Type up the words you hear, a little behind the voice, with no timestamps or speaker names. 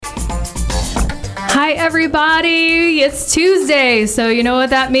Hi, everybody. It's Tuesday, so you know what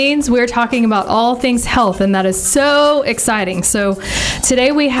that means? We're talking about all things health, and that is so exciting. So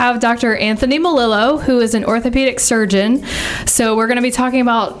today we have Dr. Anthony Melillo, who is an orthopedic surgeon. So we're going to be talking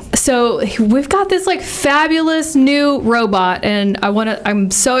about, we've got this like fabulous new robot, and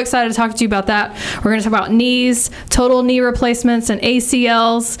I'm so excited to talk to you about that. We're going to talk about knees, total knee replacements, and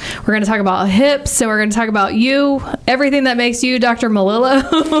ACLs. We're going to talk about hips, and we're going to talk about you, everything that makes you Dr. Melillo.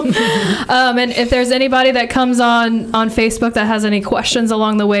 And if there's anybody that comes on Facebook that has any questions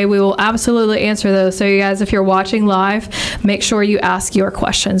along the way, we will absolutely answer those. So you guys, if you're watching live, make sure you ask your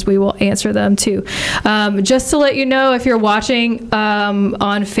questions. We will answer them too. Just to let you know, if you're watching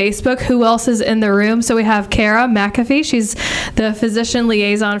on Facebook, who else is in the room? So we have Kara McAfee. She's the physician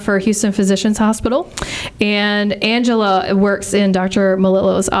liaison for Houston Physicians Hospital. And Angela works in Dr.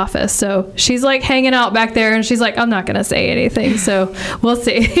 Melillo's office. So she's like hanging out back there, and she's like, I'm not going to say anything. So we'll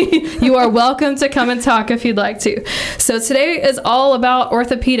see. You are welcome to come and talk if you'd like to. So today is all about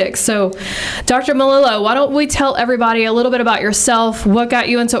orthopedics. So Dr. Melillo, why don't we tell everybody a little bit about yourself, what got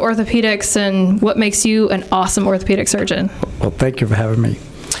you into orthopedics, and what makes you an awesome orthopedic surgeon? Well, thank you for having me.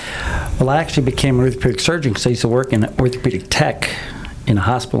 Well, I actually became an orthopedic surgeon because I used to work in orthopedic tech in a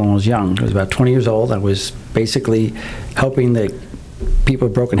hospital when I was young. I was about 20 years old. I was basically helping the people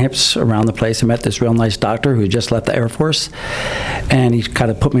with broken hips around the place. I met this real nice doctor who had just left the Air Force, and he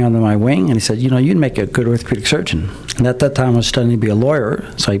kind of put me under my wing, and he said, you'd make a good orthopedic surgeon. And at that time I was studying to be a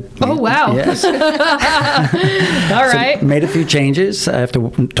lawyer, so Oh, wow. Yes. All right. So made a few changes after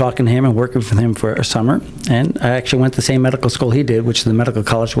talking to him and working with him for a summer, and I actually went to the same medical school he did, which is the Medical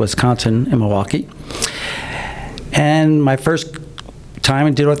College of Wisconsin in Milwaukee. And my first time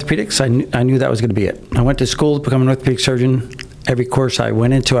I did orthopedics, I knew that was going to be it. I went to school to become an orthopedic surgeon. Every course I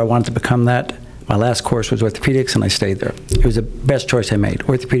went into, I wanted to become that. My last course was orthopedics, and I stayed there. It was the best choice I made.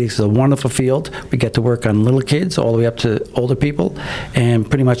 Orthopedics is a wonderful field. We get to work on little kids all the way up to older people, and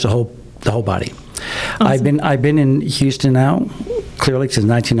pretty much the whole body. Awesome. I've been in Houston now, clearly since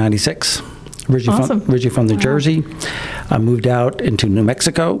 1996. Originally from New Jersey. I moved out into New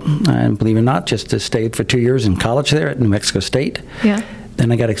Mexico, and believe it or not, just stayed for 2 years in college there at New Mexico State. Yeah. Then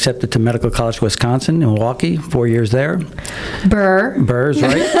I got accepted to Medical College of Wisconsin in Milwaukee, 4 years there. Burr's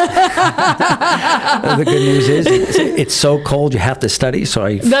right. The good news is it's so cold you have to study.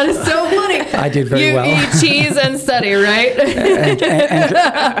 That is so funny. I did very well. You eat cheese and study, right?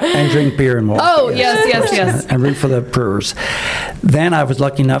 and drink beer and water. Oh, yes. And root for the Brewers. Then I was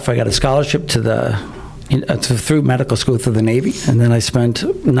lucky enough, I got a scholarship through medical school through the Navy, and then I spent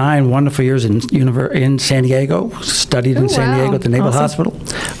 9 wonderful years in San Diego, studied in San Diego at the Naval Hospital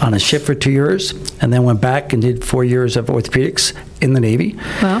on a ship for 2 years, and then went back and did 4 years of orthopedics in the Navy.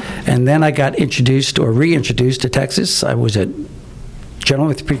 Wow. And then I got reintroduced to Texas. I was a general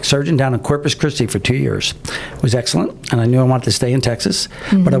orthopedic surgeon down in Corpus Christi for 2 years. It was excellent, and I knew I wanted to stay in Texas,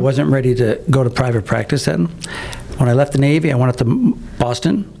 but I wasn't ready to go to private practice then. When I left the Navy, I went up to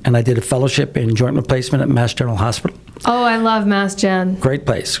Boston, and I did a fellowship in joint replacement at Mass General Hospital. Oh, I love Mass Gen. Great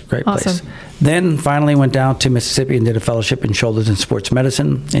place. Awesome. Then finally went down to Mississippi and did a fellowship in shoulders and sports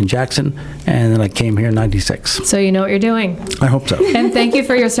medicine in Jackson, and then I came here in 96. So you know what you're doing. I hope so. And thank you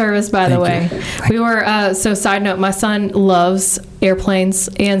for your service, by the way. We were, side note, my son loves airplanes,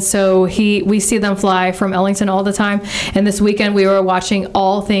 and so we see them fly from Ellington all the time, and this weekend we were watching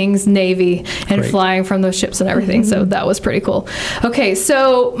all things Navy and flying from those ships and everything, so that was pretty cool. Okay,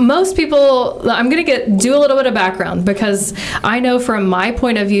 so most people, I'm going to do a little bit of background, because I know from my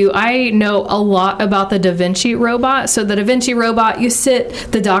point of view, I know a lot about the Da Vinci robot. So the Da Vinci robot,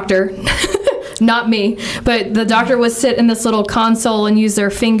 the doctor, not me, but the doctor would sit in this little console and use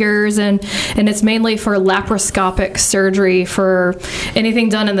their fingers, and it's mainly for laparoscopic surgery for anything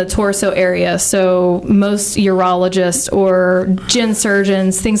done in the torso area. So most urologists or gen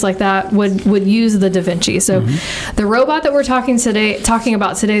surgeons, things like that, would use the Da Vinci. So the robot that we're talking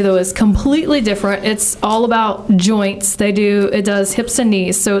about today, though, is completely different. It's all about joints. It does hips and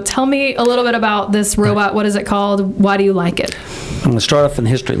knees. So tell me a little bit about this robot. What is it called? Why do you like it? I'm going to start off in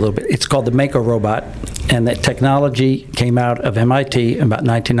history a little bit. It's called the Mako robot, and that technology came out of MIT in about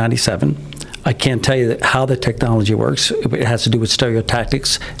 1997. I can't tell you how the technology works. It has to do with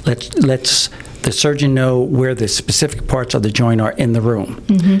stereotactics. Let's the surgeon know where the specific parts of the joint are in the room.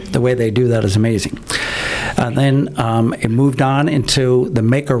 The way they do that is amazing. And then it moved on into the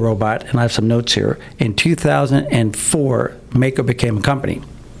Mako robot, and I have some notes here. In 2004, Mako became a company.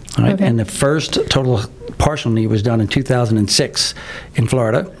 Right? Okay. And the first total partial knee was done in 2006 in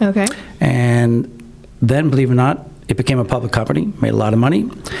Florida. Okay. And then, believe it or not, it became a public company, made a lot of money,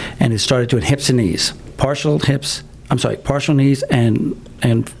 and it started doing hips and knees, partial hips, partial knees and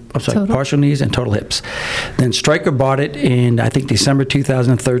partial knees and total hips. Then Stryker bought it in, I think, December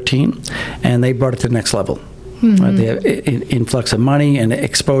 2013, and they brought it to the next level. They have influx of money and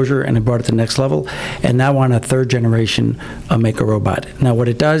exposure, and they brought it to the next level. And now we're on a third generation of Mako robot. Now, what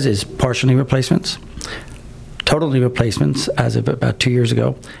it does is partial knee replacements, total knee replacements as of about 2 years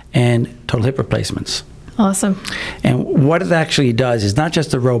ago, and total hip replacements. Awesome. And what it actually does is not just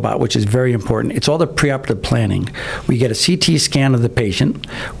the robot, which is very important. It's all the preoperative planning. We get a CT scan of the patient.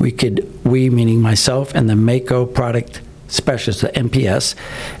 We meaning myself and the Mako product specialist, the MPS,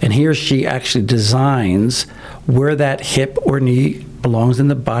 and he or she actually designs where that hip or knee belongs in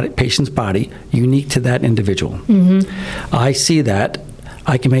the patient's body, unique to that individual. I see that.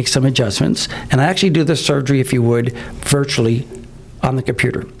 I can make some adjustments, and I actually do the surgery, if you would, virtually on the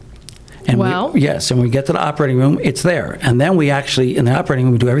computer. And wow. And we get to the operating room, it's there. And then we actually, in the operating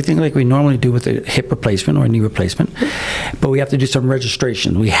room, we do everything like we normally do with a hip replacement or a knee replacement. But we have to do some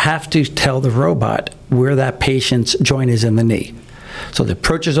registration. We have to tell the robot where that patient's joint is in the knee. So the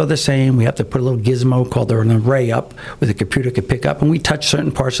approaches are the same. We have to put a little gizmo called an array up where the computer can pick up, and we touch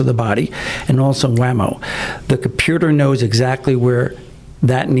certain parts of the body, and also whammo. The computer knows exactly where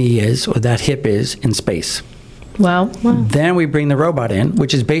that knee is or that hip is in space. Wow. Then we bring the robot in,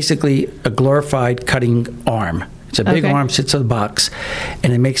 which is basically a glorified cutting arm. It's a big arm, sits in a box,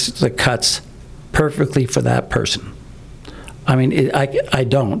 and it makes the cuts perfectly for that person. I mean, I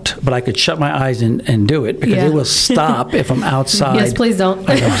don't, but I could shut my eyes and do it because it will stop if I'm outside. Yes, please don't.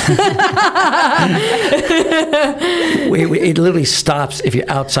 It literally stops if you're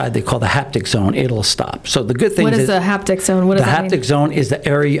outside. They call the haptic zone. It'll stop. So the good thing is... What is the haptic zone? What does that mean? The haptic zone is the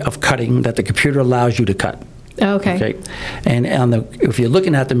area of cutting that the computer allows you to cut. Okay. And if you're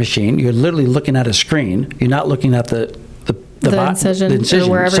looking at the machine, you're literally looking at a screen. You're not looking at the incision or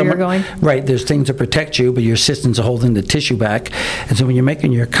wherever you're going. Right. There's things to protect you, but your systems are holding the tissue back. And so when you're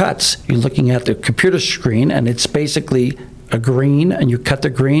making your cuts, you're looking at the computer screen, and it's basically a green, and you cut the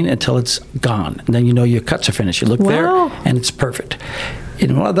green until it's gone. And then you know your cuts are finished. You look there, and it's perfect.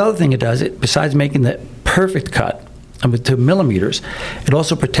 And the other thing it does, besides making the perfect cut, with 2 millimeters, it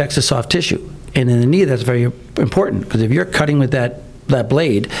also protects the soft tissue. And in the knee, that's very important, because if you're cutting with that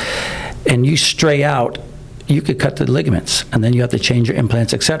blade and you stray out, you could cut the ligaments, and then you have to change your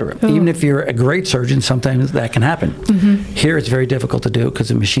implants, etc. Even if you're a great surgeon, sometimes that can happen. Here, it's very difficult to do because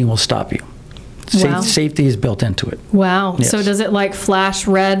the machine will stop you. Safety is built into it. Wow. Yes. So does it like flash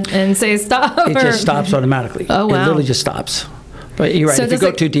red and say stop? It just stops automatically. Oh, wow. It literally just stops. But you're right. So if you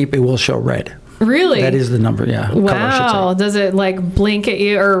go too deep, it will show red. Really? That is the number, yeah. Wow. Does it like blink at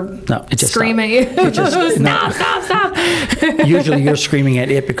you or it just scream at you? It just, stop. Usually you're screaming at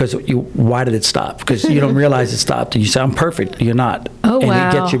it because why did it stop? Because you don't realize it stopped. And you sound perfect. You're not. Oh, wow.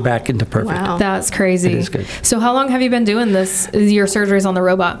 And it gets you back into perfect. Wow. That's crazy. It is good. So how long have you been doing this, your surgeries on the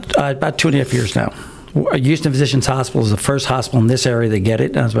robot? About 2.5 years now. Houston Physicians Hospital is the first hospital in this area to get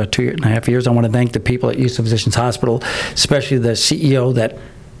it. That was about 2.5 years. I want to thank the people at Houston Physicians Hospital, especially the CEO that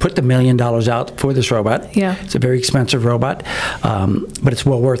put the $1 million out for this robot. Yeah. It's a very expensive robot, but it's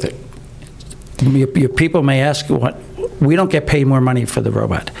well worth it. Your people may ask, we don't get paid more money for the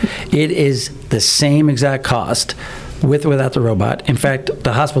robot. It is the same exact cost with or without the robot. In fact,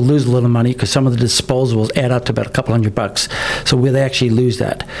 the hospital loses a little money because some of the disposables add up to about a couple $100. So we actually lose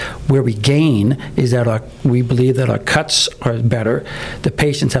that. Where we gain is that we believe that our cuts are better. The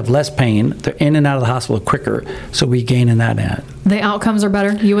patients have less pain. They're in and out of the hospital quicker. So we gain in that end. The outcomes are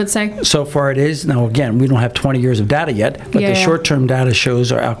better, you would say? So far it is. Now, again, we don't have 20 years of data yet, but the short-term data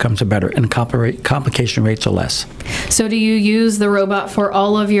shows our outcomes are better and complication rates are less. So do you use the robot for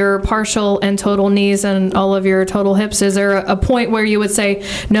all of your partial and total knees and all of your total hips? Is there a point where you would say,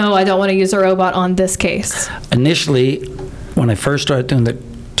 no, I don't want to use a robot on this case? Initially, when I first started doing the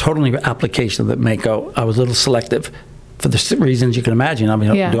total knee application of the Mako, I was a little selective for the reasons you can imagine. I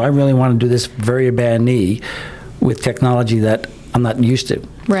mean, do I really want to do this very bad knee with technology that I'm not used to?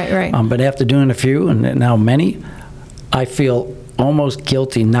 Right. But after doing a few, and now many, I feel almost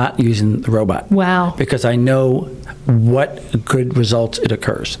guilty not using the robot. Wow. Because I know what good results it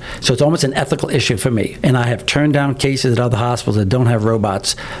occurs. So it's almost an ethical issue for me. And I have turned down cases at other hospitals that don't have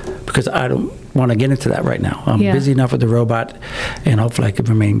robots because I don't want to get into that right now. I'm busy enough with the robot, and hopefully I can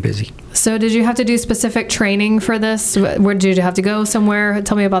remain busy. So did you have to do specific training for this? Where did you have to go somewhere?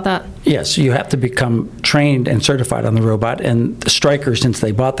 Tell me about that. Yes, you have to become trained and certified on the robot. And the Stryker, since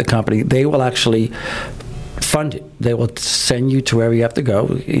they bought the company, they will actually fund it. They will send you to wherever you have to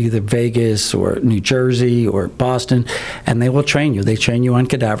go, either Vegas or New Jersey or Boston, and they will train you. They train you on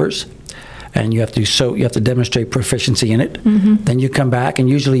cadavers. and you have to demonstrate proficiency in it. Then you come back, and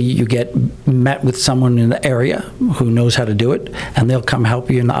usually you get met with someone in the area who knows how to do it, and they'll come help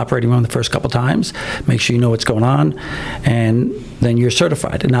you in the operating room the first couple times, make sure you know what's going on, and then you're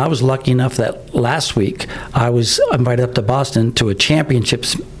certified. And I was lucky enough that last week I was invited up to Boston to a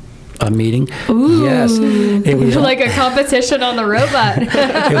championships meeting. Ooh. Yes, it was like a competition on the robot. It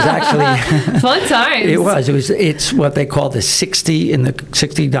was actually fun times. It's what they call the 60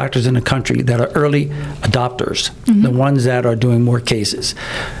 doctors in the country that are early adopters, the ones that are doing more cases.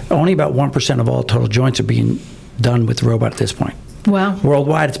 Only about 1% of all total joints are being done with the robot at this point. Wow.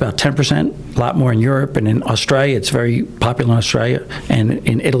 Worldwide, it's about 10%, a lot more in Europe, and in Australia, it's very popular in Australia, and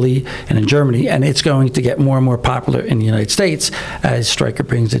in Italy, and in Germany, and it's going to get more and more popular in the United States as Stryker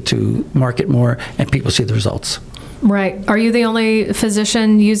brings it to market more, and people see the results. Right. Are you the only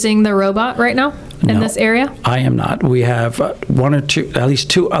physician using the robot right now in this area? I am not. We have one or two, at least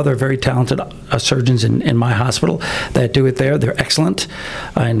two other very talented surgeons in my hospital that do it there. They're excellent.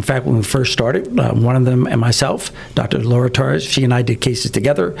 In fact, when we first started, one of them and myself, Dr. Laura Torres, she and I did cases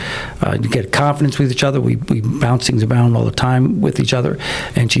together. You get confidence with each other. We bounce things around all the time with each other,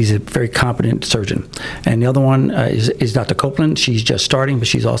 and she's a very competent surgeon. And the other one is Dr. Copeland. She's just starting, but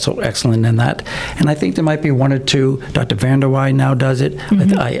she's also excellent in that. And I think there might be one or two. Dr. Vanderwey now does it.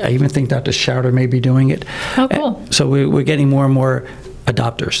 I even think Dr. Schauder may be doing it. Oh, cool. So we're getting more and more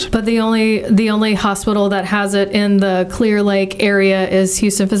adopters. But the only hospital that has it in the Clear Lake area is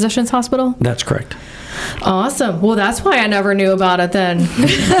Houston Physicians Hospital? That's correct. Awesome. Well, that's why I never knew about it then.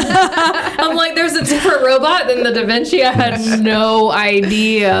 I'm like, there's a different robot than the Da Vinci. I had no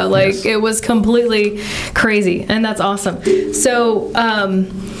idea. It was completely crazy. And that's awesome. So,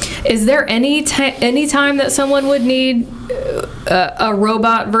 is there any time that someone would need a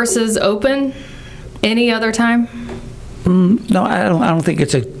robot versus open? Any other time? No, I don't think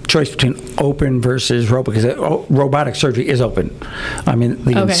it's a choice between open versus robot, because robotic surgery is open. I mean,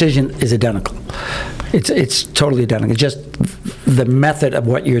 the incision is identical. It's totally identical. It's just the method of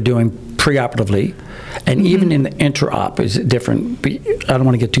what you're doing preoperatively, and even in the intra-op is different. I don't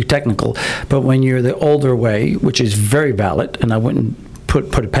want to get too technical, but when you're the older way, which is very valid, and I wouldn't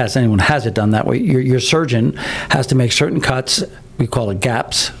put it past anyone who has it done that way, your surgeon has to make certain cuts. We call it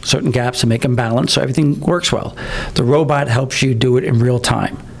gaps, certain gaps, to make them balanced so everything works well. The robot helps you do it in real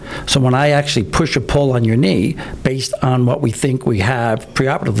time. So when I actually push or pull on your knee, based on what we think we have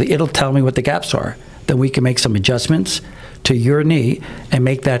preoperatively, it'll tell me what the gaps are. Then we can make some adjustments to your knee and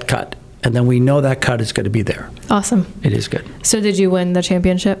make that cut. And then we know that cut is going to be there. Awesome. It is good. So did you win the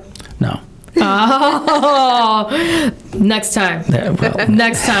championship? No. Oh, next time. Yeah, well.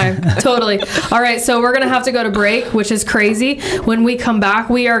 Next time. Totally. All right. So we're going to have to go to break, which is crazy. When we come back,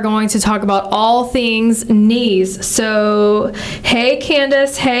 we are going to talk about all things knees. So, hey,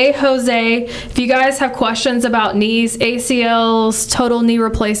 Candace. Hey, Jose. If you guys have questions about knees, ACLs, total knee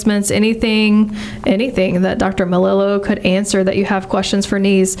replacements, anything that Dr. Melillo could answer that you have questions for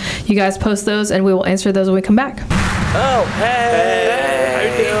knees, you guys post those and we will answer those when we come back. Oh, hey. How you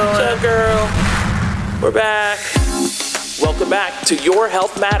doing? What's up, girl? We're back. Welcome back to Your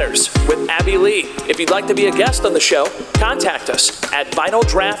Health Matters with Abby Lee. If you'd like to be a guest on the show, contact us at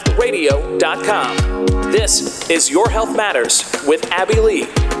vinyldraftradio.com. This is Your Health Matters with Abby Lee.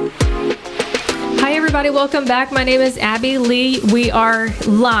 Hi, everybody. Welcome back. My name is Abby Lee. We are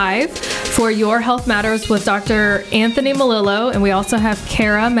live for Your Health Matters with Dr. Anthony Melillo, and we also have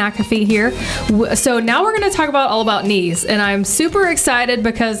Kara McAfee here. So now we're going to talk all about knees, and I'm super excited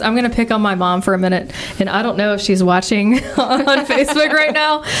because I'm going to pick on my mom for a minute, and I don't know if she's watching on Facebook right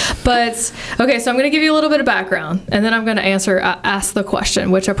now, but okay, so I'm going to give you a little bit of background, and then I'm going to ask the question,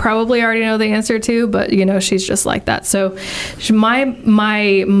 which I probably already know the answer to, but she's just like that. So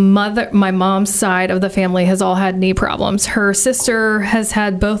my mom's side of the family has all had knee problems. Her sister has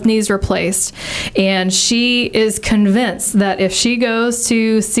had both knees replaced, and she is convinced that if she goes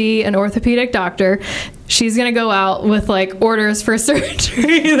to see an orthopedic doctor, she's going to go out with orders for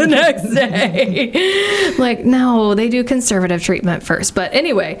surgery the next day. No, they do conservative treatment first. But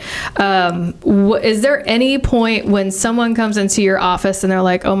anyway, is there any point when someone comes into your office and they're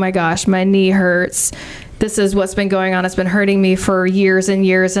like, oh my gosh, my knee hurts. This is what's been going on. It's been hurting me for years and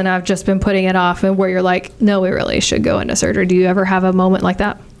years, and I've just been putting it off, and where you're like, no, we really should go into surgery. Do you ever have a moment like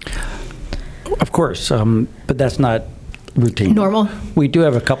that? Of course, but that's not routine. Normal? We do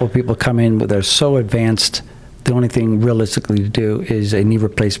have a couple of people come in where they're so advanced, the only thing realistically to do is a knee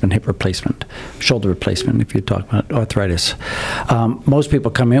replacement, hip replacement, shoulder replacement, if you're talking about arthritis. Most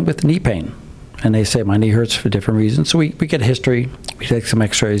people come in with knee pain. and they say my knee hurts for different reasons. So we get a history, we take some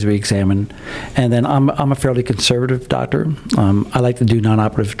x-rays, we examine, and then I'm a fairly conservative doctor. I like to do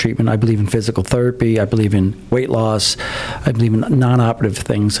non-operative treatment. I believe in physical therapy. I believe in weight loss. I believe in non-operative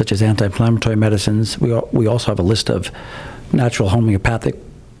things such as anti-inflammatory medicines. We also have a list of natural homeopathic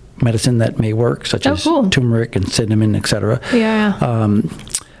medicine that may work, such as turmeric and cinnamon, etc.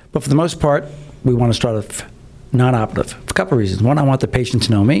 But for the most part, we want to start off non-operative for a couple of reasons. One, I want the patient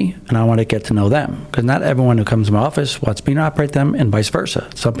to know me, and I want to get to know them, because not everyone who comes to my office wants me to operate them, and vice versa.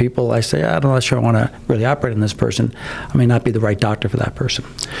 Some people, I say, I'm not sure I want to really operate on this person. I may not be the right doctor for that person.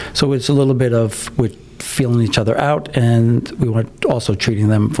 So it's a little bit of we're feeling each other out, and we want also treating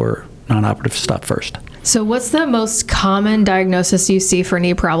them for non-operative stuff first. So what's the most common diagnosis you see for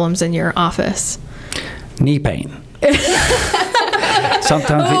knee problems in your office? Knee pain.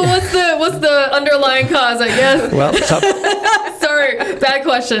 Sometimes. What's the underlying cause, I guess? Well, sorry, bad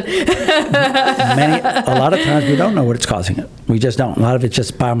question. A lot of times we don't know what it's causing it. We just don't. A lot of it's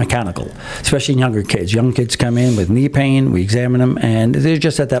just biomechanical, especially in younger kids. Young kids come in with knee pain, we examine them, and they're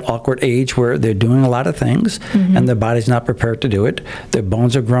just at that awkward age where they're doing a lot of things, and their body's not prepared to do it. Their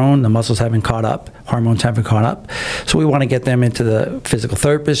bones are grown, the muscles haven't caught up, hormones haven't caught up. So we want to get them into the physical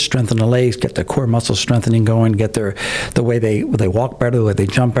therapist, strengthen the legs, get their core muscle strengthening going, get the way they walk better, the way they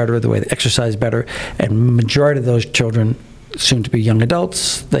jump better, the way they exercise better. And majority of those children, soon to be young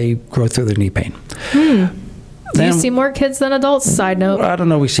adults, they grow through their knee pain. Do you see more kids than adults? Side note. I don't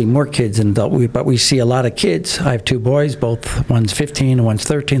know. We see more kids than adults, but we see a lot of kids. I have two boys, both one's 15 and one's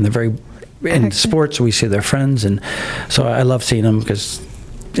 13. They're very in sports. We see their friends, and so I love seeing them because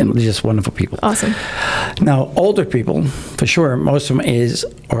they're just wonderful people. Awesome. Now, older people, for sure, most of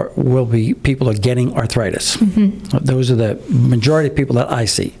them will be people are getting arthritis. Those are the majority of people that I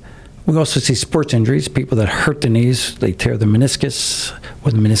see. We also see sports injuries, people that hurt their knees. They tear the meniscus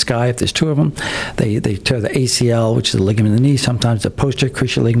or the menisci, if there's two of them. They tear the ACL, which is the ligament in the knee, sometimes the posterior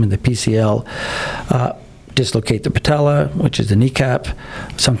cruciate ligament, the PCL. Dislocate the patella, which is the kneecap.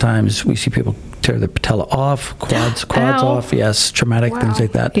 Sometimes we see people tear the patella off, quads off, yes, traumatic things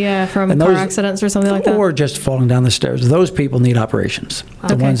like that. Yeah, from car accidents or something like that. Or just falling down the stairs. Those people need operations,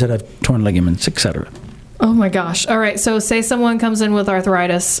 the ones that have torn ligaments, etc. Oh my gosh. All right. So say someone comes in with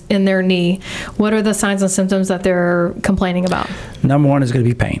arthritis in their knee. What are the signs and symptoms that they're complaining about? Number one is going to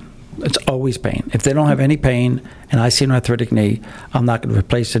be pain. It's always pain. If they don't have any pain and I see an arthritic knee, I'm not going to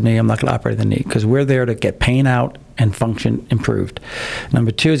replace the knee. I'm not going to operate the knee because we're there to get pain out and function improved. Number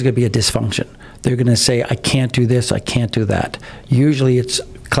two is going to be a dysfunction. They're going to say, I can't do this, I can't do that. Usually it's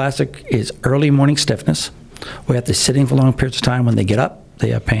classic is early morning stiffness. We have to sitting for long periods of time. When they get up, they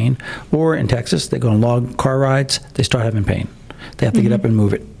have pain. Or in Texas, they go on long car rides, they start having pain. They have to get up and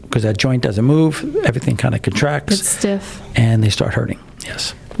move it because that joint doesn't move. Everything kind of contracts. It's stiff. And they start hurting,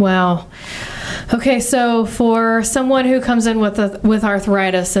 yes. Wow. Okay, so for someone who comes in with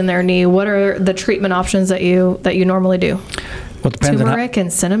arthritis in their knee, what are the treatment options that you normally do? Well, it depends turmeric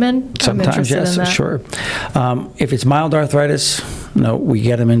and cinnamon? Sometimes, yes, sure. If it's mild arthritis, we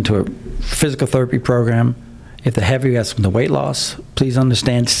get them into a physical therapy program. If the heavy has some weight loss, please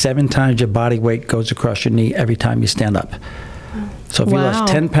understand 7 times your body weight goes across your knee every time you stand up. So if you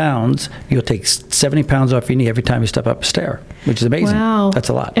lost 10 pounds, you'll take 70 pounds off your knee every time you step up a stair, which is amazing. Wow. That's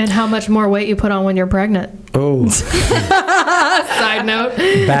a lot. And how much more weight you put on when you're pregnant? Oh. Side note.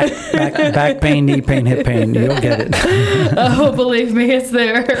 Back pain, knee pain, hip pain, you'll get it. Oh, believe me, it's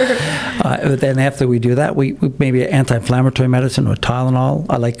there. But then after we do that, we maybe anti-inflammatory medicine or Tylenol.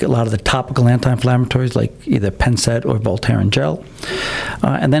 I like a lot of the topical anti-inflammatories like either Penset or Voltaren gel.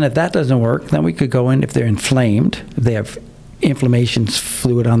 And then if that doesn't work, then we could go in if they're inflamed, if they have inflammation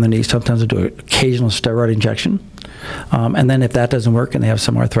fluid on the knee. Sometimes we'll do an occasional steroid injection. And then if that doesn't work and they have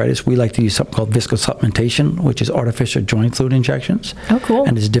some arthritis, we like to use something called viscosupplementation, which is artificial joint fluid injections. Oh, cool.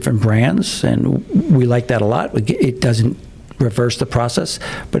 And there's different brands, and we like that a lot. It doesn't reverse the process,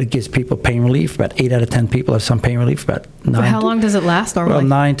 but it gives people pain relief. About 8 out of 10 people have some pain relief. About 9. How long does it last normally? Well,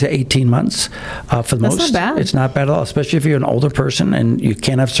 9 to 18 months for the most. That's not bad. It's not bad at all, especially if you're an older person and you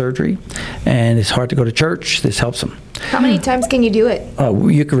can't have surgery and it's hard to go to church. This helps them. How many times can you do it?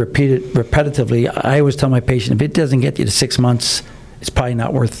 You can repeat it repetitively. I always tell my patient, if it doesn't get you to 6 months, it's probably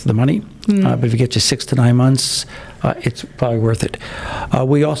not worth the money. But if it gets you 6 to 9 months, it's probably worth it.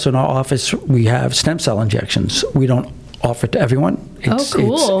 We also, in our office, we have stem cell injections. We don't offer it to everyone. It's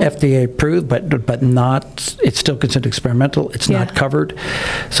FDA approved, but not. It's still considered experimental. It's not covered.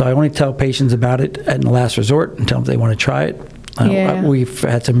 So I only tell patients about it in the last resort and tell them if they want to try it. We've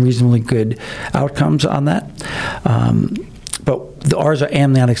had some reasonably good outcomes on that. But ours are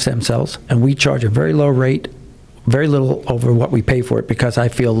amniotic stem cells, and we charge a very low rate, very little over what we pay for it, because I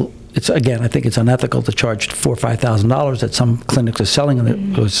feel again, I think it's unethical to charge $4,000 or $5,000 that some clinics are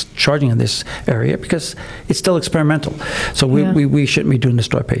selling was charging in this area, because it's still experimental. So we shouldn't be doing this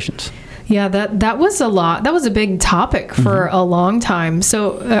to our patients. Yeah, that was a lot. That was a big topic for a long time.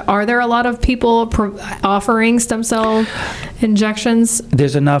 So are there a lot of people offering stem cell injections?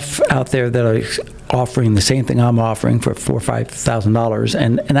 There's enough out there that are offering the same thing I'm offering for $4,000 or $5,000,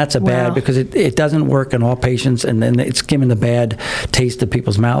 and that's bad, because it doesn't work in all patients, and then it's giving a bad taste to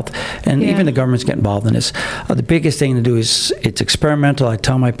people's mouth, and even the government's getting involved in this. The biggest thing to do is it's experimental. I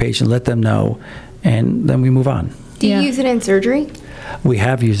tell my patients, let them know, and then we move on. Do you use it in surgery? We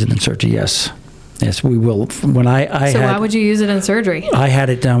have used it in surgery, yes. Yes, we will. When why would you use it in surgery? I had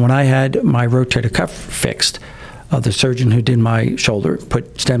it done when I had my rotator cuff fixed. The surgeon who did my shoulder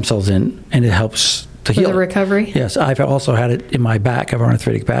put stem cells in, and it helps to heal. For the recovery? Yes. I've also had it in my back. I have an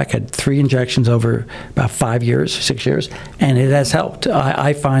arthritic back. Had 3 injections over about 5 years, 6 years, and it has helped.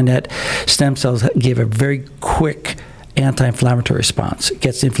 I find that stem cells give a very quick anti-inflammatory response. It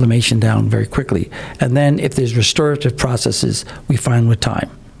gets inflammation down very quickly. And then if there's restorative processes, we find with time.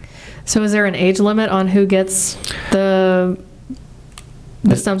 So is there an age limit on who gets the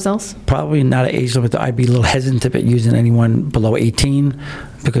stem cells? Probably not an age limit. I'd be a little hesitant about using anyone below 18,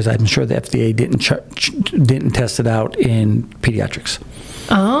 because I'm sure the FDA didn't test it out in pediatrics.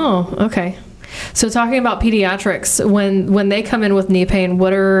 Oh, okay. So talking about pediatrics, when they come in with knee pain,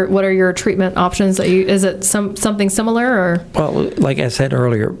 what are your treatment options? Is it something similar, or? Well, like I said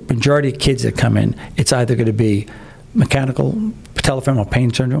earlier, majority of kids that come in, it's either going to be mechanical patellofemoral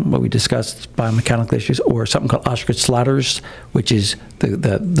pain syndrome, what we discussed, biomechanical issues, or something called Osgood-Schlatters, which is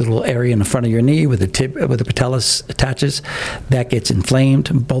the little area in the front of your knee where the patellus attaches. That gets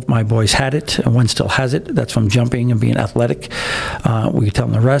inflamed. Both my boys had it, and one still has it. That's from jumping and being athletic. We tell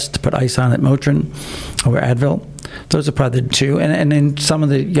them to rest, to put ice on it, Motrin or Advil. Those are probably the two. And then some of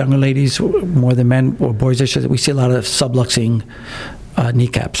the younger ladies, more than men or boys, we see a lot of subluxing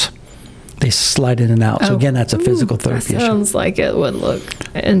kneecaps. They slide in and out. So again, that's a physical therapy issue. Sounds like it would look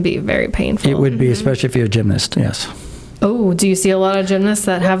and be very painful. It would be, especially if you're a gymnast, yes. Oh, do you see a lot of gymnasts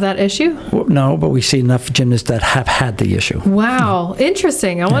that have that issue? Well, no, but we see enough gymnasts that have had the issue. Wow,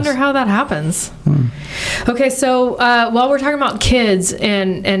 interesting. I wonder how that happens. Okay, so while we're talking about kids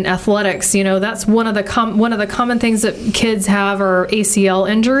and athletics, that's one of the common things that kids have are ACL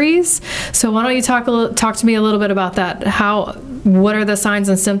injuries. So why don't you talk to me a little bit about that? What are the signs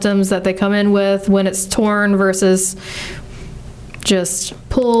and symptoms that they come in with when it's torn versus just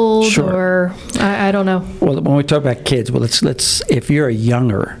pulled? Sure. Or I don't know. Well, when we talk about kids, let's if you're a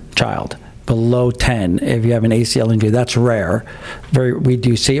younger child, below 10, if you have an ACL injury, that's rare. We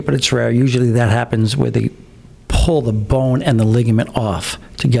do see it, but it's rare. Usually that happens where they pull the bone and the ligament off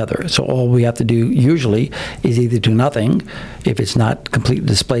together. So all we have to do usually is either do nothing if it's not completely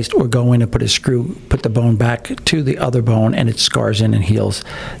displaced, or go in and put a screw, put the bone back to the other bone, and it scars in and heals.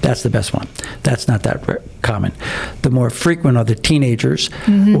 That's the best one. That's not that common. The more frequent are the teenagers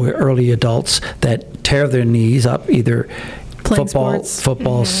or early adults that tear their knees up, either football,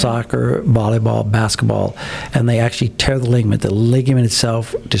 soccer, volleyball, basketball, and they actually tear the ligament. The ligament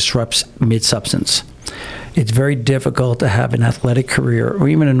itself disrupts mid-substance. It's very difficult to have an athletic career or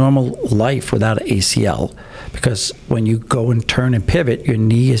even a normal life without an ACL, because when you go and turn and pivot, your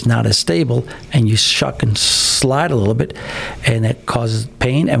knee is not as stable, and you shuck and slide a little bit, and it causes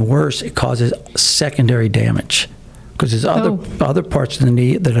pain, and worse, it causes secondary damage, because there's other parts of the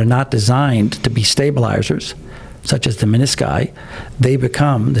knee that are not designed to be stabilizers, such as the menisci. They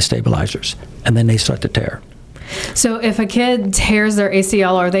become the stabilizers, and then they start to tear. So if a kid tears their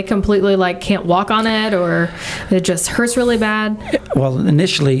ACL, are they completely can't walk on it, or it just hurts really bad? Well,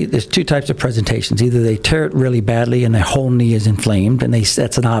 initially, there's two types of presentations. Either they tear it really badly and their whole knee is inflamed, and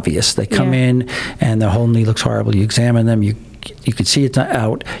that's an obvious. They come in and their whole knee looks horrible. You examine them, you can see it's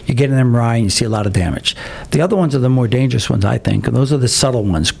out. You get an MRI and you see a lot of damage. The other ones are the more dangerous ones, I think, and those are the subtle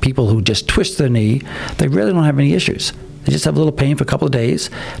ones. People who just twist their knee, they really don't have any issues. They just have a little pain for a couple of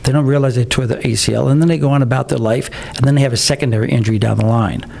days. They don't realize they tore their ACL, and then they go on about their life, and then they have a secondary injury down the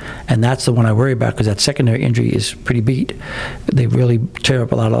line. And that's the one I worry about, because that secondary injury is pretty beat. They really tear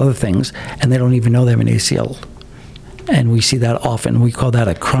up a lot of other things, and they don't even know they have an ACL. And we see that often. We call that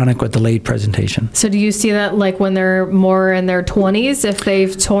a chronic or delayed presentation. So do you see that when they're more in their 20s, if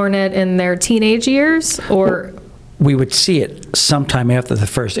they've torn it in their teenage years, or? We would see it sometime after the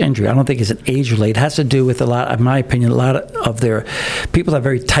first injury. I don't think it's an age-related. It has to do with in my opinion, a lot of their people have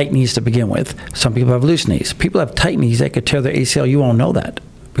very tight knees to begin with. Some people have loose knees. People have tight knees, they could tear their ACL. You won't know that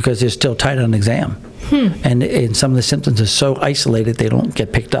because they're still tight on exam. And some of the symptoms are so isolated they don't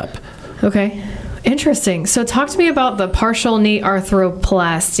get picked up. Okay. Interesting. So talk to me about the partial knee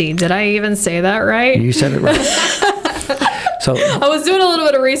arthroplasty. Did I even say that right? You said it right. So I was doing a little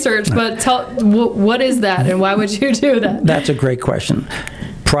bit of research, but what is that and why would you do that? that's a great question.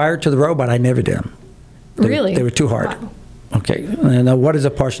 Prior to the robot, I never did them. Really? They were too hard. Wow. Okay. Now, what is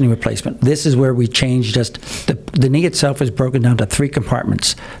a partial knee replacement? This is where we change just the knee itself is broken down to 3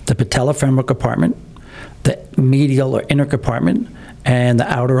 compartments: the patellofemoral compartment, the medial or inner compartment, and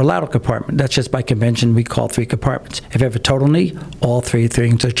the outer or lateral compartment. That's just by convention we call 3 compartments. If you have a total knee, all 3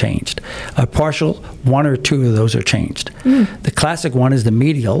 things are changed. A partial, 1 or 2 of those are changed. The classic one is the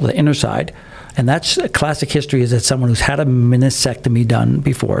medial, the inner side, and that's a classic history is that someone who's had a meniscectomy done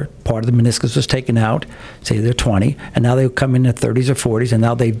before, part of the meniscus was taken out, say they're 20, and now they come in their 30s or 40s, and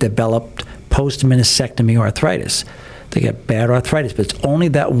now they've developed post-meniscectomy arthritis. They get bad arthritis, but it's only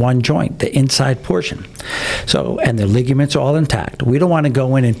that one joint, the inside portion. So, and their ligaments are all intact. We don't want to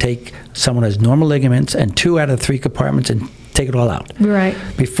go in and take someone who has normal ligaments and 2 out of 3 compartments and take it all out. Right.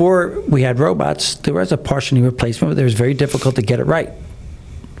 Before we had robots, there was a partial knee replacement, but it was very difficult to get it right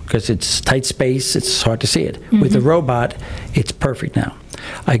because it's tight space, it's hard to see it. With the robot, it's perfect now.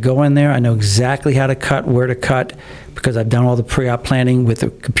 I go in there, I know exactly how to cut, where to cut, because I've done all the pre-op planning with the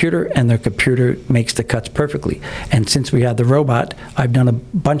computer, and the computer makes the cuts perfectly. And since we had the robot, I've done a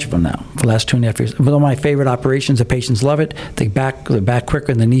bunch of them now for the last 2.5 years. One of my favorite operations, the patients love it. They're back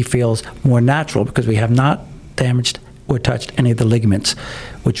quicker, and the knee feels more natural because we have not damaged or touched any of the ligaments,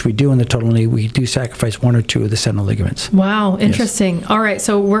 which we do in the total knee. We do sacrifice 1 or 2 of the sentinel ligaments. Wow, interesting. Yes. All right,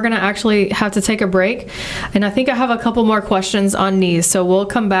 so we're going to actually have to take a break, and I think I have a couple more questions on knees, so we'll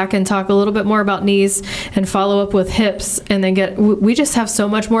come back and talk a little bit more about knees and follow up with hips, and then we just have so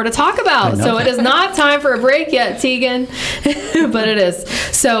much more to talk about. So it is not time for a break yet, Tegan, but it is.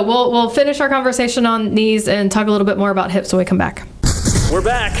 So we'll finish our conversation on knees and talk a little bit more about hips when we come back. We're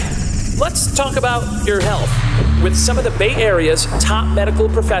back. Let's talk about your health with some of the Bay Area's top medical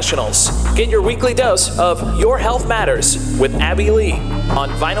professionals. Get your weekly dose of Your Health Matters with Abby Lee on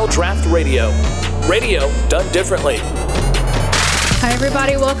Vinyl Draft Radio. Radio done differently. Hi,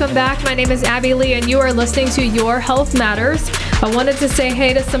 everybody. Welcome back. My name is Abby Lee, and you are listening to Your Health Matters. I wanted to say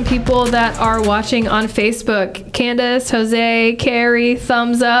hey to some people that are watching on Facebook. Candace, Jose, Carrie,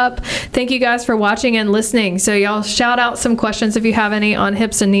 thumbs up. Thank you guys for watching and listening. So y'all shout out some questions if you have any on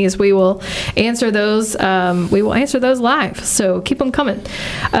hips and knees. We will answer those. We will answer those live. So keep them coming.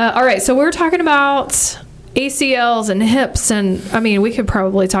 All right. So we're talking about ACLs and hips, and I mean, we could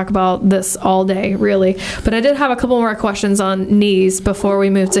probably talk about this all day, really. But I did have a couple more questions on knees before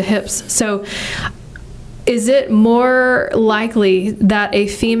we move to hips. So is it more likely that a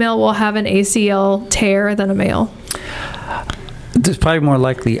female will have an ACL tear than a male? It's probably more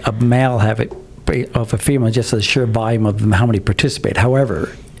likely a male have it of a female, just the sheer volume of how many participate.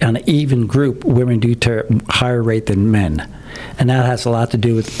 However, on an even group, women do tear at a higher rate than men. And that has a lot to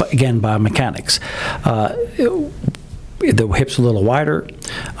do with, again, biomechanics. The hips are a little wider.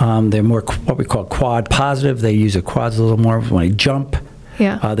 They're more what we call quad positive. They use the quads a little more when they jump.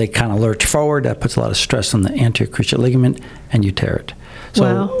 Yeah. They kind of lurch forward. That puts a lot of stress on the anterior cruciate ligament, and you tear it. So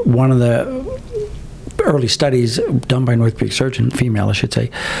wow. One of the early studies done by an orthopedic surgeon, female I should say,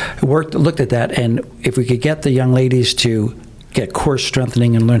 looked at that, and if we could get the young ladies to get core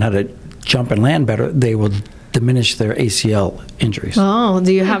strengthening and learn how to jump and land better, they will diminish their ACL injuries. Oh,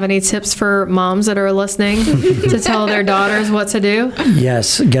 do you have any tips for moms that are listening to tell their daughters what to do?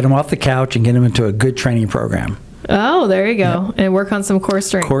 Yes, get them off the couch and get them into a good training program. Oh, there you go. Yep. And work on some core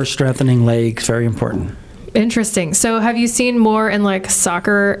strength. Core strengthening, legs, very important. Interesting. So have you seen more in like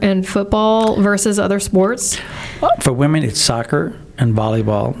soccer and football versus other sports? For women, it's soccer and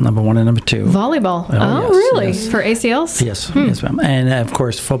volleyball, number 1 and number 2. Volleyball. Oh, yes, really? Yes. For ACLs? Yes. Yes, ma'am. And of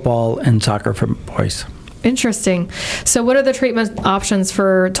course, football and soccer for boys. Interesting. So what are the treatment options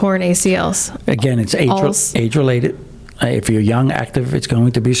for torn ACLs? Again, it's age-related. If you're young, active, it's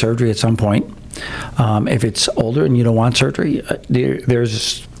going to be surgery at some point. If it's older and you don't want surgery,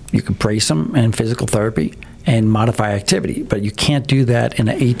 you can brace them and physical therapy and modify activity. But you can't do that in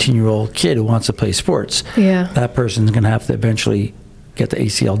an 18-year-old kid who wants to play sports. Yeah. That person's going to have to eventually get the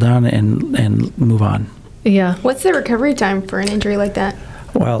ACL done and move on. Yeah. What's the recovery time for an injury like that?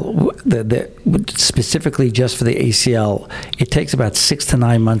 Well, specifically just for the ACL, it takes about 6 to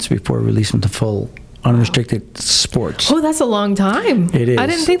 9 months before releasing to full unrestricted sports. Oh, that's a long time. It is. I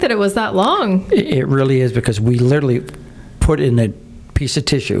didn't think that it was that long. It really is, because we literally put in a piece of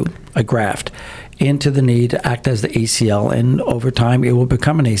tissue, a graft, into the knee to act as the ACL, and over time it will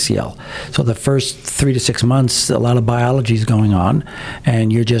become an ACL. So the first 3 to 6 months, a lot of biology is going on,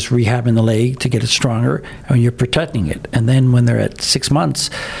 and you're just rehabbing the leg to get it stronger, and you're protecting it. And then when they're at 6 months,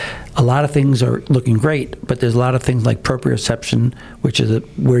 a lot of things are looking great, but there's a lot of things like proprioception, which is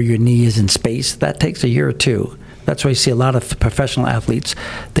where your knee is in space. That takes a year or two. That's why you see a lot of professional athletes,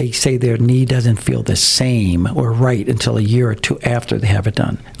 they say their knee doesn't feel the same or right until a year or two after they have it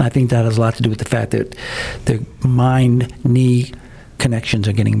done. And I think that has a lot to do with the fact that their mind-knee connections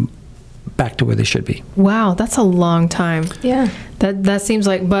are getting back to where they should be. Wow, that's a long time. Yeah. That seems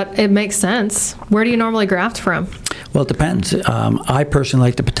like, but it makes sense. Where do you normally graft from? Well, it depends. I personally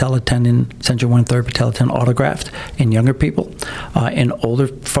like the patella tendon, central 1/3 patella tendon autograft in younger people. In older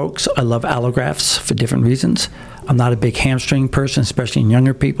folks, I love allografts for different reasons. I'm not a big hamstring person, especially in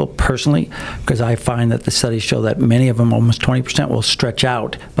younger people, personally, because I find that the studies show that many of them, almost 20%, will stretch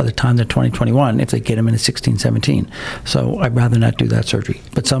out by the time they're 20, 21 if they get them in at 16, 17. So I'd rather not do that surgery.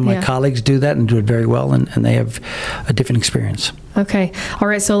 But some of my colleagues do that and do it very well, and they have a different experience. Okay. All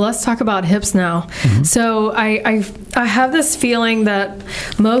right. So let's talk about hips now. Mm-hmm. So I have this feeling that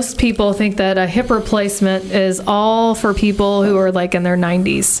most people think that a hip replacement is all for people who are like in their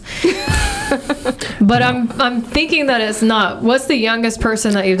 90s. But I'm thinking that it's not. What's the youngest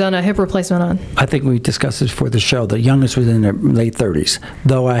person that you've done a hip replacement on? I think we discussed this before the show. The youngest was in their late 30s,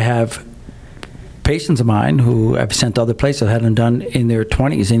 though I have patients of mine who I've sent to other places had them done in their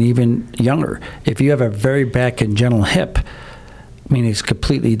 20s and even younger. If you have a very bad congenital hip, meaning it's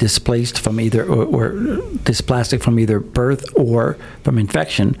completely displaced from either or dysplastic from either birth or from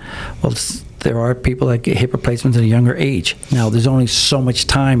infection, well, there are people that get hip replacements at a younger age. Now, there's only so much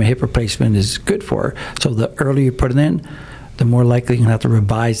time a hip replacement is good for, so the earlier you put it in, the more likely you're going to have to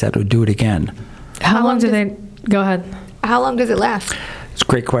revise that or do it again. How long do they... Go ahead. How long does it last? It's a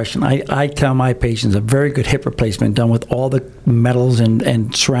great question. I tell my patients a very good hip replacement done with all the metals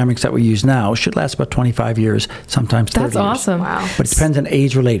and ceramics that we use now should last about 25 years, sometimes 30 years. That's awesome. Wow. But it depends on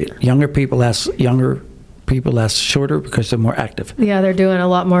age related. Younger people last shorter because they're more active. Yeah, they're doing a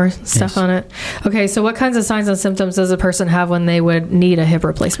lot more stuff on it. Okay, so what kinds of signs and symptoms does a person have when they would need a hip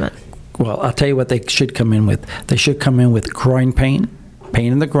replacement? Well, I'll tell you what they should come in with. They should come in with groin pain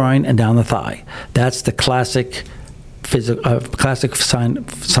in the groin and down the thigh. That's the classic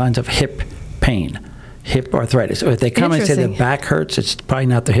signs of hip pain, hip arthritis. Or if they come and say their back hurts, it's probably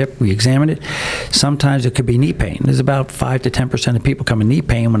not the hip. We examine it. Sometimes it could be knee pain. There's about 5 to 10% of people come in knee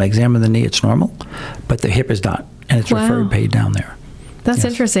pain. When I examine the knee, it's normal, but the hip is not, and it's referred paid down there. That's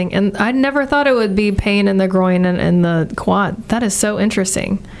interesting. And I never thought it would be pain in the groin and in the quad. That is so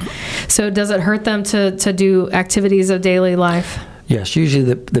interesting. So does it hurt them to do activities of daily life? Yes, usually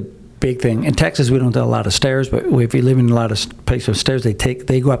the big thing. In Texas, we don't do a lot of stairs, but if you live in a lot of places with stairs,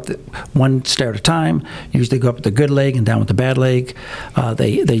 they go up one stair at a time. Usually go up with the good leg and down with the bad leg.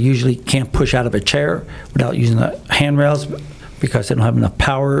 They usually can't push out of a chair without using the handrails because they don't have enough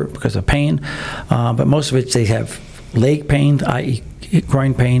power because of pain. But most of it, they have leg pain, i.e.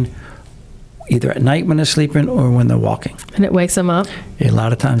 groin pain, either at night when they're sleeping or when they're walking. And it wakes them up? A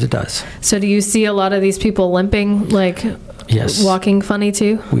lot of times it does. So do you see a lot of these people limping, like walking funny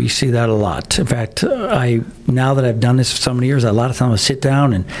too? We see that a lot. In fact, now that I've done this for so many years, a lot of times I sit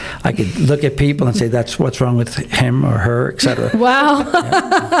down and I could look at people and say, that's what's wrong with him or her, etc. Wow.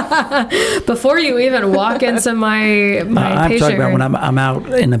 Yeah. Before you even walk into my patient I'm talking about when I'm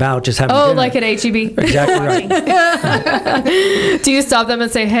out and about just having dinner. Like at HEB? Exactly right. Do you stop them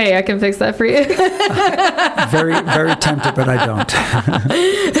and say, hey, I can fix that for you? Very, very tempted, but I don't.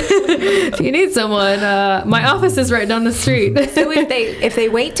 If you need someone, my office is right down the street. So if they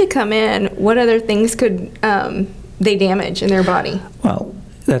wait to come in, what other things could they damage in their body? Well,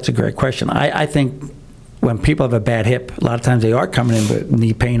 that's a great question. I think when people have a bad hip, a lot of times they are coming in with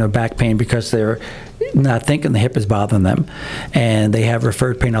knee pain or back pain because they're not thinking the hip is bothering them, and they have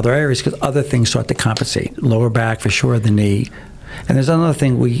referred pain in other areas because other things start to compensate. Lower back for sure, the knee. And there's another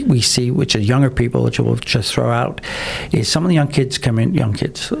thing we see, which is younger people, which we'll just throw out, is some of the younger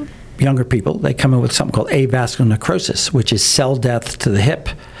people, they come in with something called avascular necrosis, which is cell death to the hip.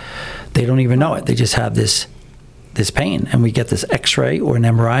 They don't even know it. They just have this pain. And we get this X-ray or an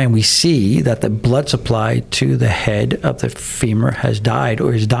MRI, and we see that the blood supply to the head of the femur has died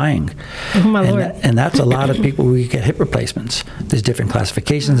or is dying. Oh, my Lord. And that's a lot of people who get hip replacements. There's different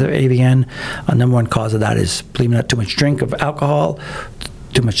classifications of AVN. A number one cause of that is, believe it or not, too much drink of alcohol,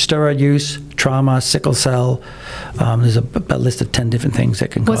 too much steroid use, trauma, sickle cell. There's a list of 10 different things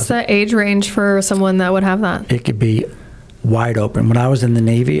that can cause it. What's the age range for someone that would have that? It could be wide open. When I was in the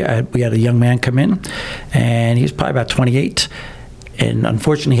Navy, we had a young man come in, and he was probably about 28, and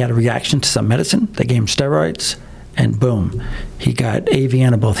unfortunately he had a reaction to some medicine. They gave him steroids, And boom, he got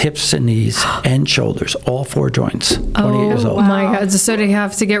AVN of both hips and knees and shoulders, all 4 joints, 28 years old. Oh, my God. So did he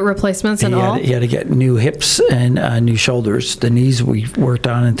have to get replacements and all? He had to get new hips and new shoulders. The knees we worked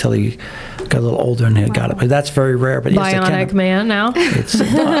on until he got a little older and he got it. But that's very rare. But yes, Bionic man now? It's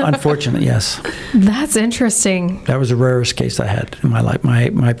unfortunate, yes. That's interesting. That was the rarest case I had in my life,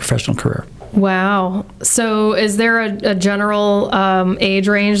 my professional career. Wow. So is there a general age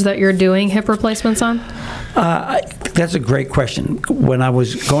range that you're doing hip replacements on? That's a great question. When I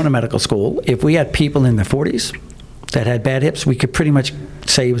was going to medical school, if we had people in their 40s that had bad hips, we could pretty much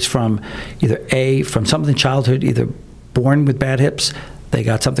say it was from from something in childhood, either born with bad hips, they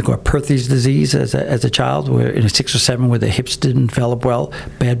got something called Perthes disease as a child, where in a 6 or 7 where the hips didn't develop well,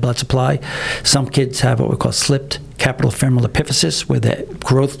 bad blood supply. Some kids have what we call slipped capital femoral epiphysis, where the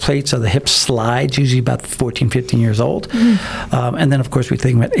growth plates of the hips slides, usually about 14, 15 years old. And then, of course, we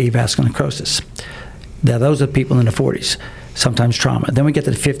think about avascular necrosis. Now, those are people in the 40s, sometimes trauma. Then we get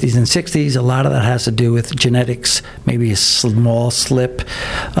to the 50s and 60s. A lot of that has to do with genetics, maybe a small slip.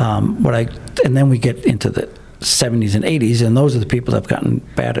 And then we get into the 70s and 80s, and those are the people that have gotten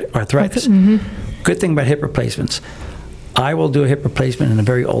bad arthritis. Good thing about hip replacements, I will do a hip replacement in a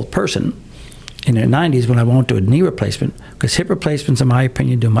very old person in their 90s when I won't do a knee replacement, because hip replacements, in my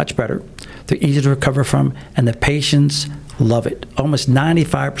opinion, do much better. They're easy to recover from, and the patients love it. Almost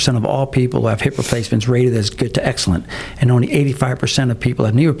 95% of all people who have hip replacements rated as good to excellent, and only 85% of people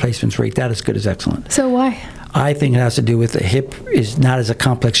have knee replacements rate that as good as excellent. So why? I think it has to do with the hip is not as a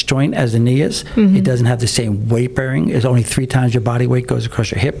complex joint as the knee is. It doesn't have the same weight bearing. It's only 3 times your body weight goes across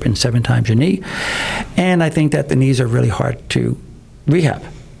your hip and 7 times your knee. And I think that the knees are really hard to rehab.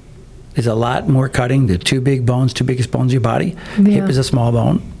 There's a lot more cutting. The 2 big bones, 2 biggest bones of your body. Hip is a small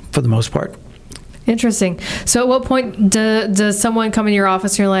bone for the most part. Interesting. So at what point does someone come in your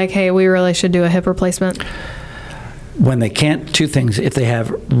office and you're like, hey, we really should do a hip replacement? When they can't, 2 things. If they have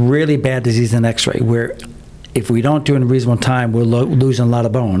really bad disease in X-ray, where if we don't do it in a reasonable time, we're losing a lot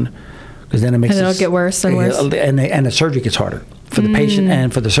of bone, because then it makes it'll get worse and worse. And the surgery gets harder for the patient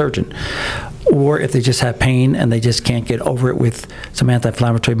and for the surgeon. Or if they just have pain and they just can't get over it with some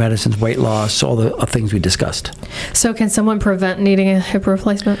anti-inflammatory medicines, weight loss, all the things we discussed. So can someone prevent needing a hip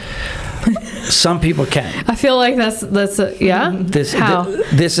replacement? Some people can. I feel like that's yeah. How?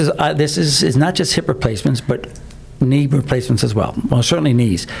 This is not just hip replacements, but knee replacements as well. Well, certainly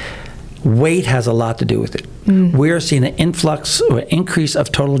knees. Weight has a lot to do with it. We're seeing an influx or increase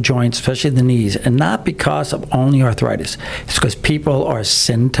of total joints, especially the knees, and not because of only arthritis. It's because people are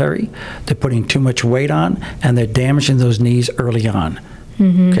sedentary, they're putting too much weight on, and they're damaging those knees early on.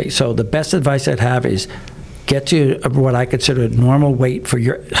 Okay, so the best advice I'd have is get to what I consider a normal weight for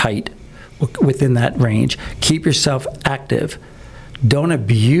your height, within that range. Keep yourself active. Don't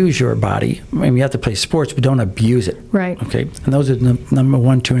abuse your body. I mean, you have to play sports, but don't abuse it. Right. Okay. And those are number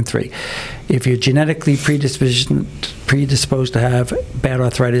 1, 2, and 3. If you're genetically predisposed to have bad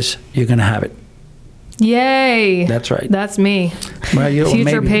arthritis, you're going to have it. Yay. That's right. That's me. Well,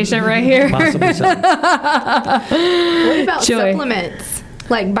 future patient right here. Possibly so. What about supplements?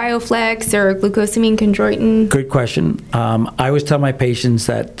 Like Bioflex or glucosamine chondroitin? Good question. I always tell my patients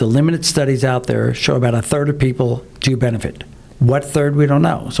that the limited studies out there show about 1/3 of people do benefit. What third, we don't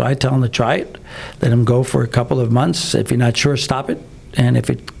know. So I tell them to try it. Let them go for a couple of months. If you're not sure, stop it. And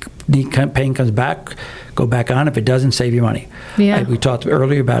if knee pain comes back, go back on. If it doesn't, save your money. Yeah. We talked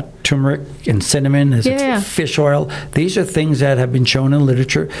earlier about turmeric and cinnamon as fish oil. These are things that have been shown in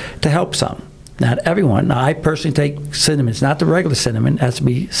literature to help some. Not everyone. Now, I personally take cinnamon. It's not the regular cinnamon. It has to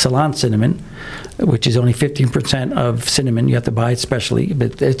be Ceylon cinnamon, which is only 15% of cinnamon. You have to buy it specially,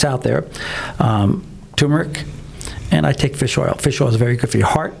 but it's out there. Turmeric. And I take fish oil. Fish oil is very good for your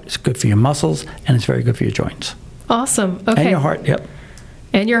heart, it's good for your muscles, and it's very good for your joints. Awesome. Okay. And your heart, yep.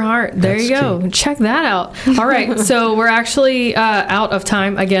 And your heart. There you go. Key. Check that out. All right. So we're actually out of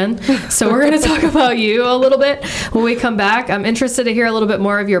time again. So we're going to talk about you a little bit when we come back. I'm interested to hear a little bit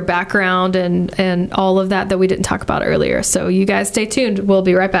more of your background and all of that we didn't talk about earlier. So you guys stay tuned. We'll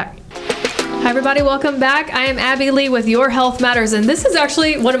be right back. Hi, everybody. Welcome back. I am Abby Lee with Your Health Matters, and this is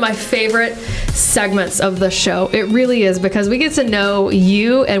actually one of my favorite segments of the show. It really is, because we get to know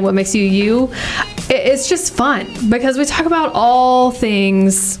you and what makes you you. It's just fun because we talk about all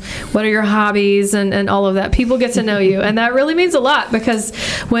things. What are your hobbies and all of that. People get to know you, and that really means a lot, because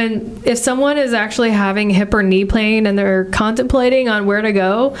if someone is actually having hip or knee pain and they're contemplating on where to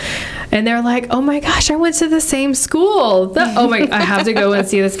go, and they're like, oh my gosh, I went to the same school. I have to go and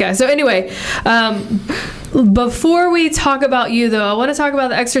see this guy. So anyway, Before we talk about you, though, I want to talk about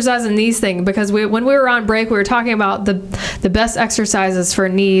the exercise and knees thing, because when we were on break, we were talking about the best exercises for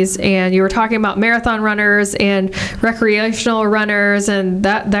knees, and you were talking about marathon runners and recreational runners, and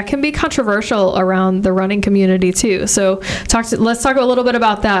that can be controversial around the running community too. So let's talk a little bit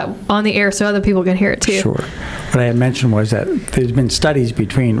about that on the air so other people can hear it too. Sure. What I had mentioned was that there's been studies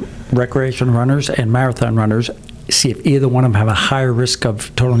between recreational runners and marathon runners, see if either one of them have a higher risk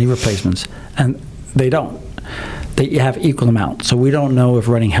of total knee replacements, and they don't. They have equal amount. So we don't know if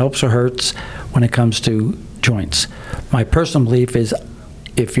running helps or hurts when it comes to joints. My personal belief is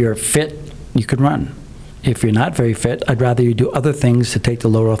if you're fit, you can run. If you're not very fit, I'd rather you do other things to take the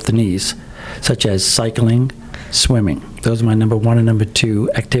load off the knees, such as cycling, swimming. Those are my number 1 and number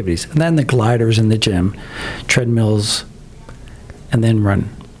 2 activities. And then the gliders in the gym, treadmills, and then run.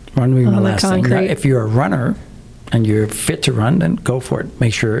 Run would be my last thing. Now, if you're a runner and you're fit to run, then go for it.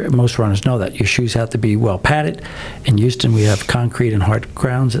 Make sure most runners know that. Your shoes have to be well padded. In Houston, we have concrete and hard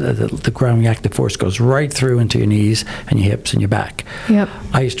grounds. The ground reactive force goes right through into your knees and your hips and your back. Yep.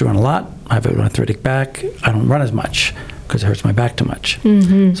 I used to run a lot. I have an arthritic back. I don't run as much because it hurts my back too much.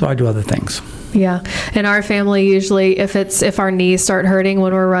 So I do other things. Yeah. In our family, usually if our knees start hurting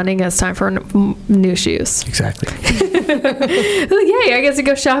when we're running, it's time for new shoes. Exactly. Yay, I get to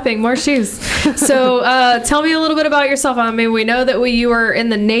go shopping, more shoes. So tell me a little bit about yourself. I mean, we know that you were in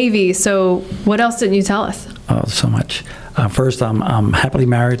the Navy, so what else didn't you tell us? Oh, so much. First, I'm happily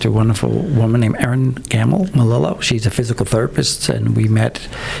married to a wonderful woman named Erin Gamble, Melillo. She's a physical therapist, and we met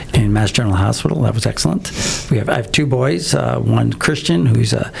in Mass General Hospital. That was excellent. I have 2 boys, one Christian,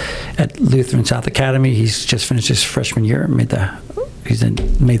 who's at Lutheran South Academy. He's just finished his freshman year, made the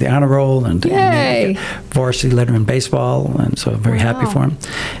honor roll, and varsity leader in baseball, and so I'm very happy for him.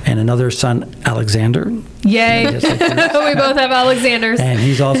 And another son, Alexander. Yay. We both have Alexanders. And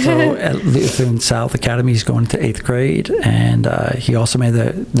he's also at Lutheran South Academy. He's going to 8th grade, and he also made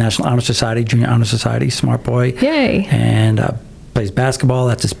the National Honor Society, Junior Honor Society, smart boy. Yay. And plays basketball.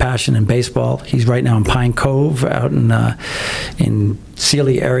 That's his passion, in baseball. He's right now in Pine Cove out in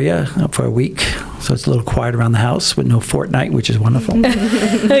Sealy area for a week. So it's a little quiet around the house with no Fortnite, which is wonderful.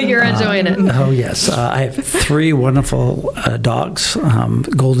 You're enjoying it. Oh, yes. I have 3 wonderful dogs,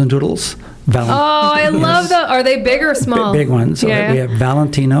 golden doodles. I love those. Are they big or small? Big ones. So we have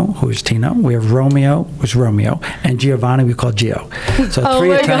Valentino, who's Tino. We have Romeo, who's Romeo. And Giovanni, we call Gio. So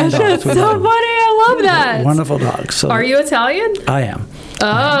 3 Italian dogs. That's so funny. I love that. Wonderful dogs. So are you Italian? I am.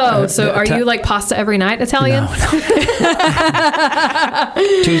 Oh, so are you like pasta every night Italian? No.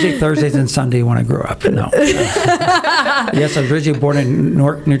 Tuesday, Thursdays, and Sunday when I grew up. No. Yes, I was originally born in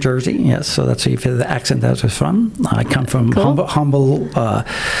Newark, New Jersey. Yes, so that's where you feel the accent. That was fun. I come from humble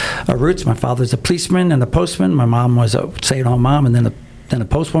roots. My father's a policeman and a postman. My mom was a stay-at-home mom and then a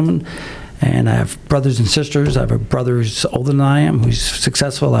postwoman. And I have brothers and sisters. I have a brother who's older than I am, who's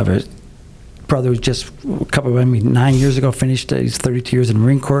successful. I have a brother who's just 9 years ago finished. He's 32 years in the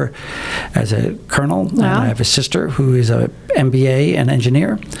Marine Corps as a colonel. Wow. And I have a sister who is an MBA and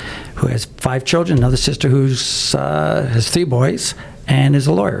engineer, who has 5 children. Another sister who's has 3 boys and is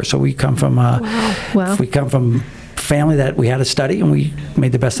a lawyer. So we come from we come from family that we had to study, and we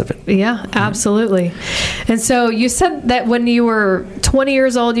made the best of it. Yeah, absolutely. And so you said that when you were 20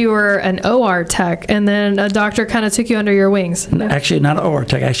 years old, you were an OR tech, and then a doctor kind of took you under your wings. Actually, not an OR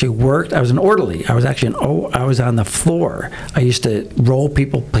tech. I actually worked. I was an orderly. I was actually I was on the floor. I used to roll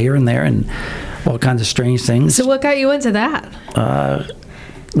people here and there and all kinds of strange things. So what got you into that?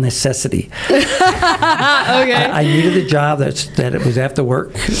 Necessity. Okay. I needed a job that it was after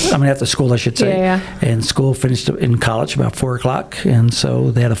work. I mean, after school, I should say. Yeah. And school finished in college about 4 o'clock, and so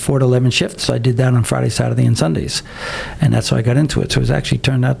they had a 4 to 11 shift. So I did that on Friday, Saturday, and Sundays, and that's how I got into it. So it actually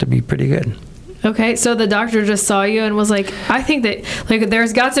turned out to be pretty good. Okay, so the doctor just saw you and was like, I think that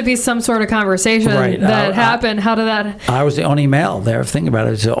there's got to be some sort of conversation that happened. How did that? I was the only male there. Think about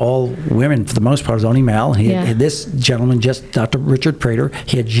it. It's all women for the most part. It was only male. He had this gentleman, Dr. Richard Prater,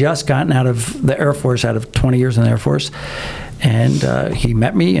 he had just gotten out of the Air Force, out of 20 years in the Air Force, and he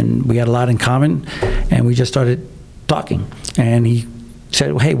met me, and we had a lot in common, and we just started talking, and he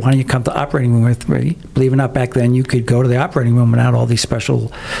said, well, hey, why don't you come to the operating room with me? Believe it or not, back then you could go to the operating room without all these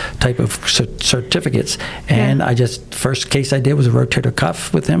special type of certificates. And first case I did was a rotator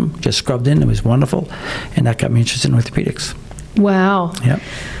cuff with him, just scrubbed in. It was wonderful. And that got me interested in orthopedics. Wow. Yep.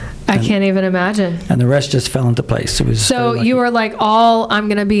 I can't even imagine. And the rest just fell into place. It was so you were like, I'm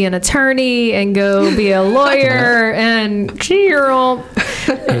going to be an attorney and go be a lawyer and general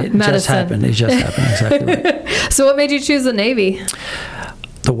medicine. It just happened. Exactly right. So what made you choose the Navy?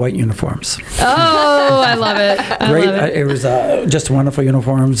 the white uniforms. Oh, I love it. Great. I love it. It was just wonderful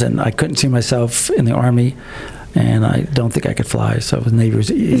uniforms, and I couldn't see myself in the Army, and I don't think I could fly, so Navy was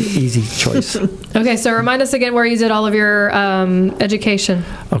an easy choice. Okay, so remind us again where you did all of your education.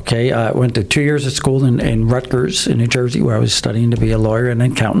 Okay, I went to 2 years of school in Rutgers in New Jersey, where I was studying to be a lawyer and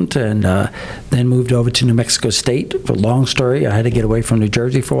an accountant, and then moved over to New Mexico State. For a long story, I had to get away from New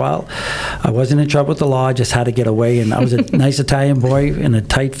Jersey for a while. I wasn't in trouble with the law, I just had to get away, and I was a nice Italian boy in a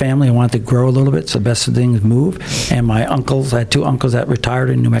tight family. I wanted to grow a little bit, so the best thing is move. And my uncles, I had 2 uncles that retired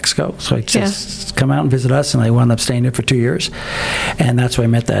in New Mexico, so I just come out and visit us, and I wound up staying there for 2 years. And that's where I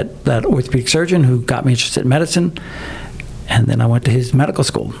met that orthopedic surgeon who got me interested in medicine. And then I went to his medical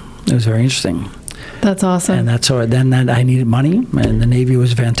school. It was very interesting. That's awesome. And that's so then that I needed money, and the Navy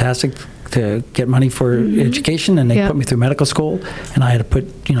was fantastic to get money for education, and they put me through medical school, and I had to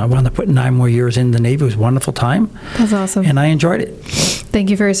I wound up putting 9 more years in the Navy. It was a wonderful time. That's awesome. And I enjoyed it. Thank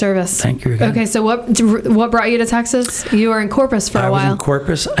you for your service. Thank you again. Okay, so what brought you to Texas? You were in Corpus for a while. I was in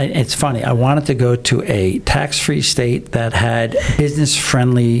Corpus. It's funny. I wanted to go to a tax-free state that had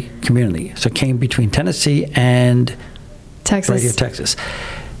business-friendly community. So it came between Tennessee and Texas. right here, Texas.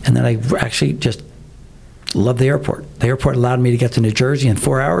 And then I actually just loved the airport. The airport allowed me to get to New Jersey in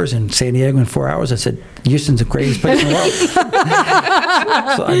 4 hours and San Diego in 4 hours. I said, Houston's the greatest place in the world. So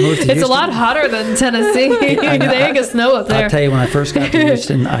I moved to Houston. It's a lot hotter than Tennessee. They get snow up there. I'll tell you, when I first got to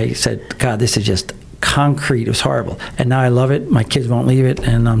Houston, I said, God, this is just concrete. It was horrible. And now I love it. My kids won't leave it,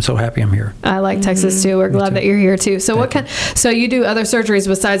 and I'm so happy I'm here. I like Texas too. We're glad that you're here too. So so you do other surgeries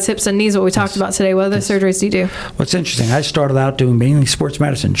besides hips and knees, what we talked about today. What other surgeries do you do? What's interesting, I started out doing mainly sports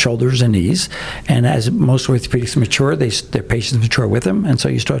medicine, shoulders and knees. And as most orthopedics mature, their patients mature with them. And so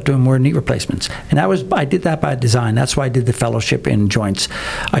you start doing more knee replacements. And I did that by design. That's why I did the fellowship in joints.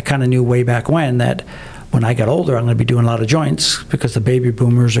 I kind of knew way back when I got older, I'm going to be doing a lot of joints because the baby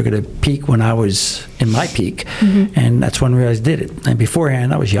boomers are going to peak when I was in my peak. And that's when I realized I did it. And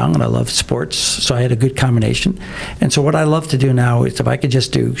beforehand, I was young and I loved sports, so I had a good combination. And so what I love to do now is if I could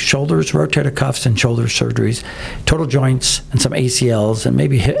just do shoulders, rotator cuffs, and shoulder surgeries, total joints, and some ACLs, and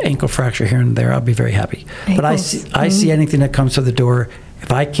maybe ankle fracture here and there, I'll be very happy. Ankles. But I see anything that comes to the door.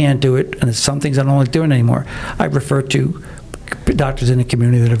 If I can't do it, and it's some things I don't like doing anymore, I refer to doctors in the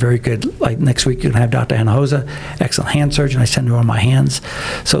community that are very good. Like next week, you're going to have Dr. Hinojosa, excellent hand surgeon. I send her on my hands.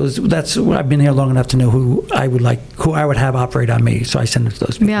 So I've been here long enough to know who I would have operate on me. So I send it to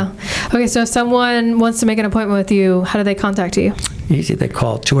those people. Yeah. Okay, so if someone wants to make an appointment with you, how do they contact you? Easy. They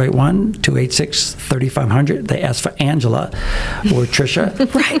call 281-286-3500. They ask for Angela or Tricia.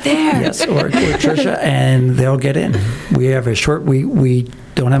 Right there. Yes, or Tricia, and they'll get in. We have we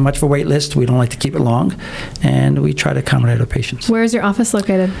don't have much of a wait list. We don't like to keep it long, and we try to accommodate our patients. Where is your office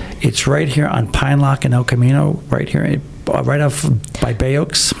located? It's right here on Pine Lock and El Camino, right here, right off by Bay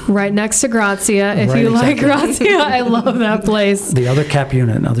Oaks. Right next to Grazia. If you like Grazia, I love that place. The other cap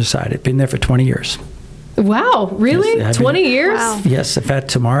unit on the other side. I've been there for 20 years. Wow, really? Yes, 20 years? Wow. Yes, in fact,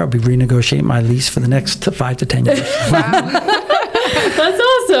 tomorrow I'll be renegotiating my lease for the next 5 to 10 years. Wow. That's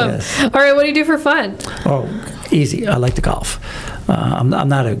awesome. Yes. All right, what do you do for fun? Oh, easy. I like to golf. I'm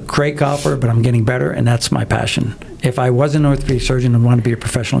not a great golfer, but I'm getting better, and that's my passion. If I was an orthopedic surgeon, I'd want to be a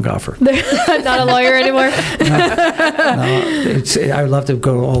professional golfer. Not a lawyer anymore? No, I would love to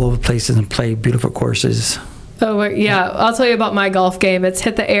go all over places and play beautiful courses. Oh, yeah. I'll tell you about my golf game. It's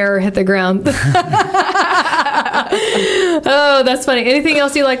hit the air or hit the ground. Oh, that's funny. Anything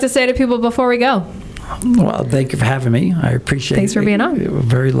else you'd like to say to people before we go? Well, thank you for having me. I appreciate it. Thanks for being on.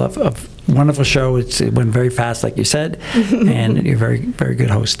 Very wonderful show. It went very fast, like you said, and you're a very, very good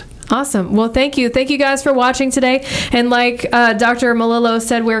host. Awesome. Well, thank you. Thank you guys for watching today. And like Dr. Melillo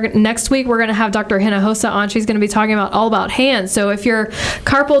said, next week we're going to have Dr. Hinojosa on. She's going to be talking all about hands. So if you're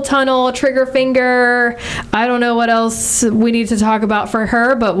carpal tunnel, trigger finger, I don't know what else we need to talk about for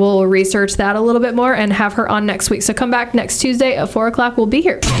her, but we'll research that a little bit more and have her on next week. So come back next Tuesday at 4 o'clock. We'll be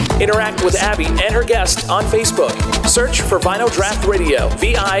here. Interact with Abby and her guest on Facebook. Search for Vinyl Draft Radio,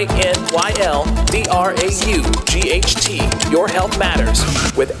 VINYLDRAUGHT. Your health matters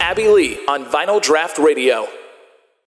with Abby Lee on Vinyl Draft Radio.